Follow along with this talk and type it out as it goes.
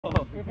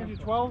If we do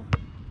 12,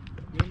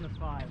 Game to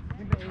 5.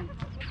 game to 8.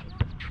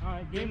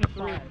 Alright, game to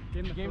 3.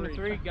 Game to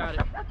 3, got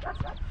it.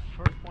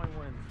 First point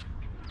wins.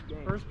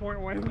 Game. First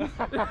point wins.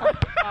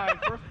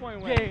 Alright, first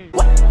point wins. Game.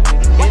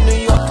 In New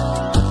York.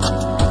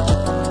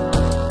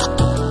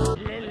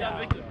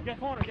 Yeah, get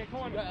corner, get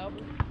corner.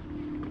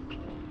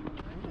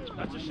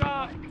 That's a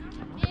shot.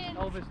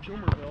 Elvis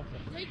Doomerville.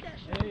 Take that.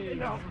 Hey.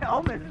 No.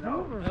 Elvis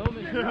Doomerville.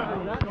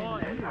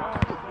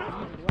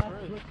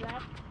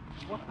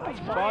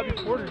 Bobby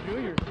Porter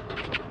Jr.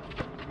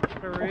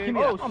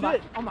 Oh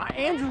shit! On my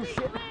Andrew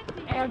shit.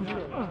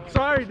 Andrew.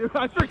 Sorry, dude.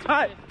 I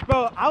forgot.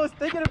 Bro, I was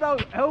thinking about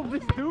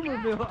Elvis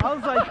Doomerville. I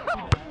was like,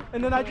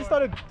 and then I just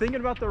started thinking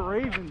about the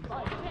Ravens.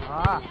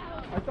 I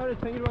started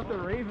thinking about the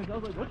Ravens. I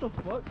was like, what the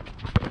fuck?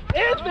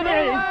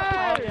 Anthony!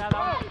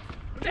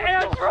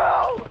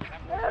 Andrew!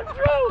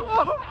 Andrew!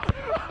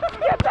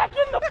 Get back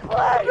in the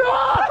play!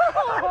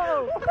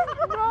 No!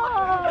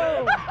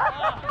 No!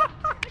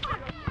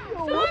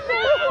 What the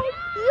fuck?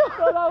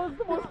 That was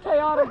the most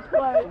chaotic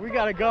play. We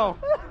gotta go.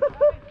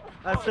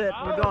 That's it.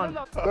 We're done.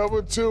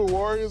 Number 2,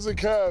 Warriors and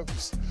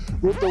Cavs.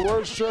 With the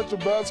worst stretch of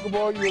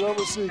basketball you'll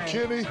ever see.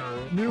 Kenny,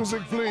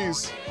 music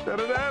please. Come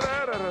on.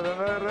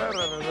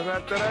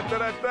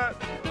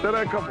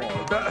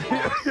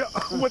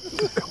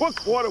 What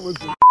quarter was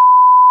it?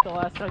 The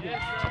last second.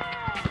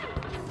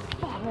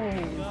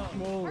 Holy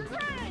smokes.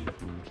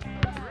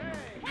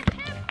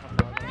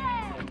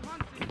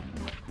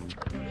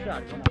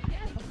 Shot, come on.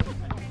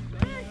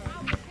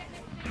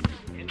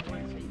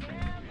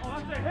 Oh,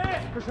 that's a hit.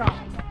 Good shot.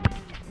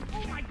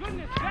 Oh my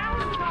goodness,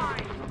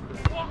 Valentine.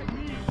 Fuck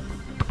me.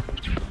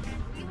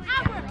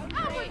 Albert,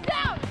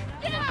 down.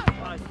 Down.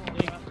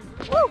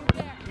 Woo!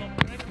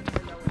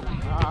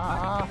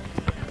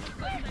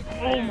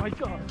 Oh my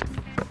god.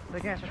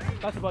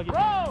 That's a buggy.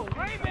 Bro,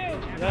 Raven.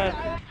 Yes.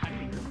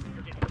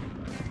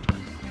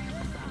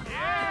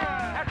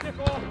 Yeah.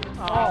 Technical. Oh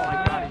my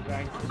god, he's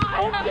back. I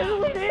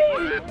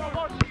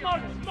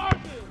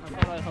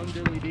thought I hung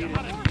diddly dee.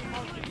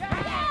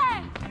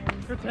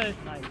 Good take.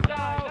 Nice. No,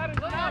 that is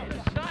not the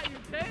shot you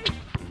take.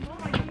 Oh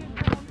my goodness,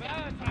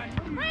 Valentine.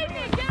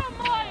 Raven, get him,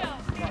 Moya.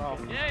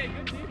 Yay,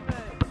 good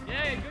defense.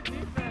 Yay, good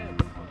defense.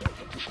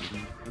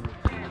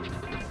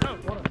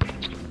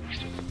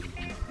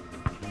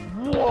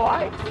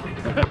 What?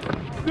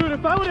 Dude,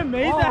 if I would have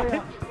made that,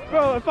 yeah.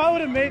 bro, if I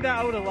would have made that,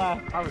 I would have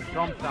laughed. I was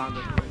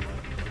dumbfounded.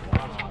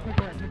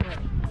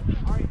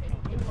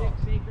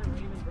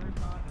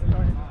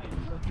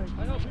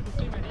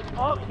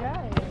 Okay.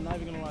 I'm not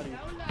even gonna lie to you.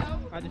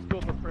 I just do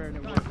it for prayer and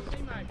it works.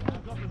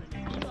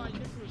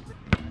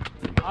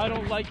 I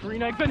don't like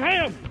green eggs and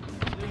ham.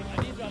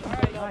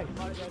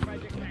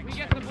 We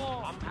get the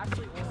ball. I'm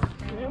actually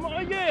Am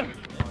I? Yeah.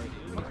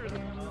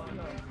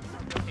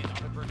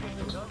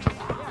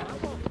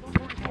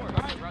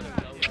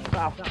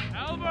 Wow.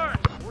 Albert.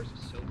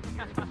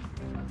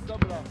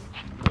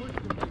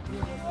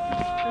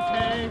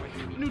 Okay.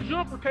 New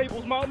jumper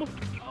cables, mama.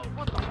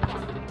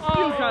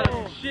 You gotta be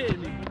shitting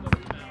me.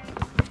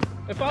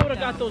 If I would have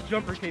got those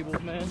jumper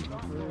cables, man.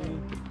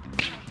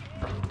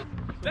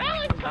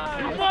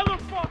 Valentine! You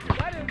motherfucker!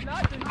 That is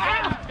not the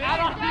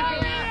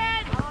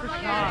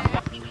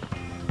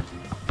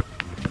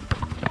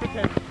Good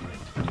take.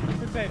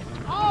 Good take.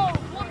 Oh,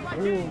 look right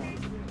there.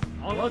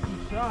 Oh, lucky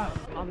shot.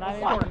 On that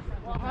end.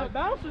 That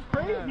bounce is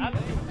crazy.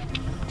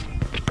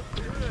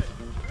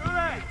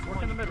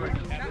 Work in the mid-range.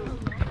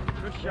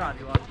 Good shot,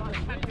 Eli.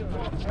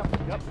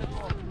 Yep.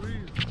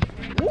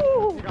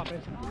 Woo!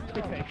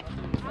 Good take.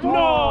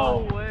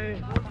 No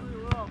way.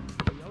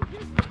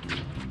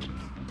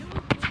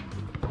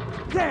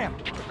 Damn.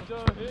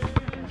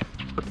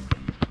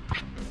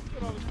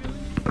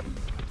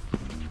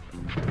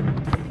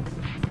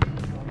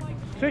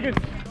 Chicken.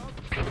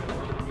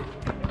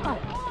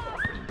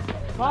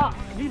 Fuck,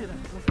 needed it.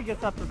 Once he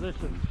gets that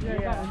position.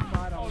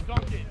 Yeah. Oh,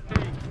 dunk it.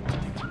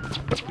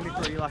 Give me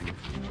 3, Eli.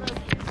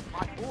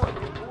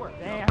 Four.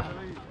 Damn.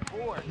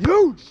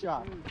 Huge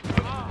shot.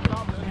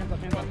 Hands up.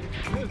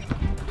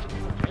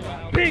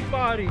 Big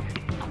body.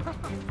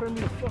 Turn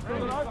me the fuck on.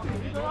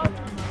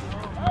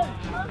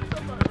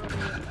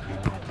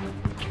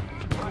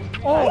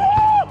 Oh!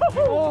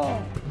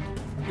 Oh!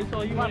 This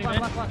all you want,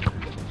 man? Right.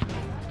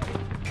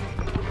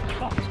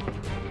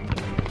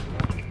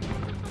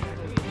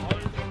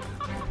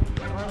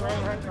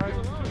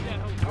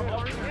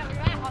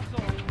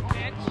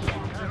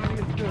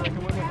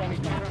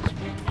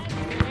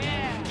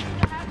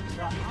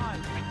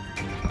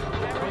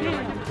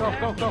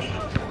 Go. All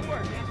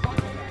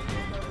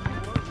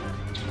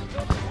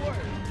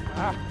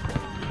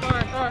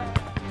right.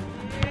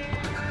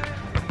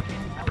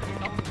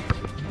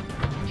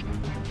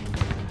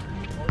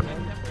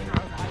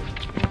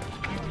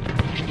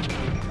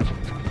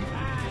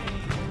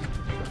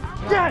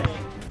 Yes!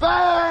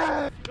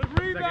 Bang! Good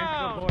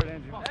rebound! Good board,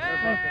 Andrew.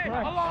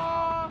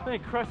 Hello!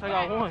 Thank Christ I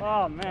got one.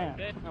 Oh, man.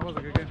 That was a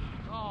good game.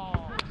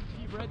 Oh,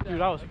 he read that.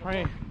 Dude, I was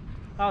praying.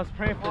 I was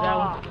praying for that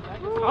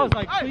one. I was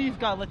like, please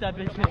God, let that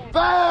bitch hit.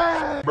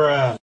 Bang!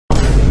 Bruh.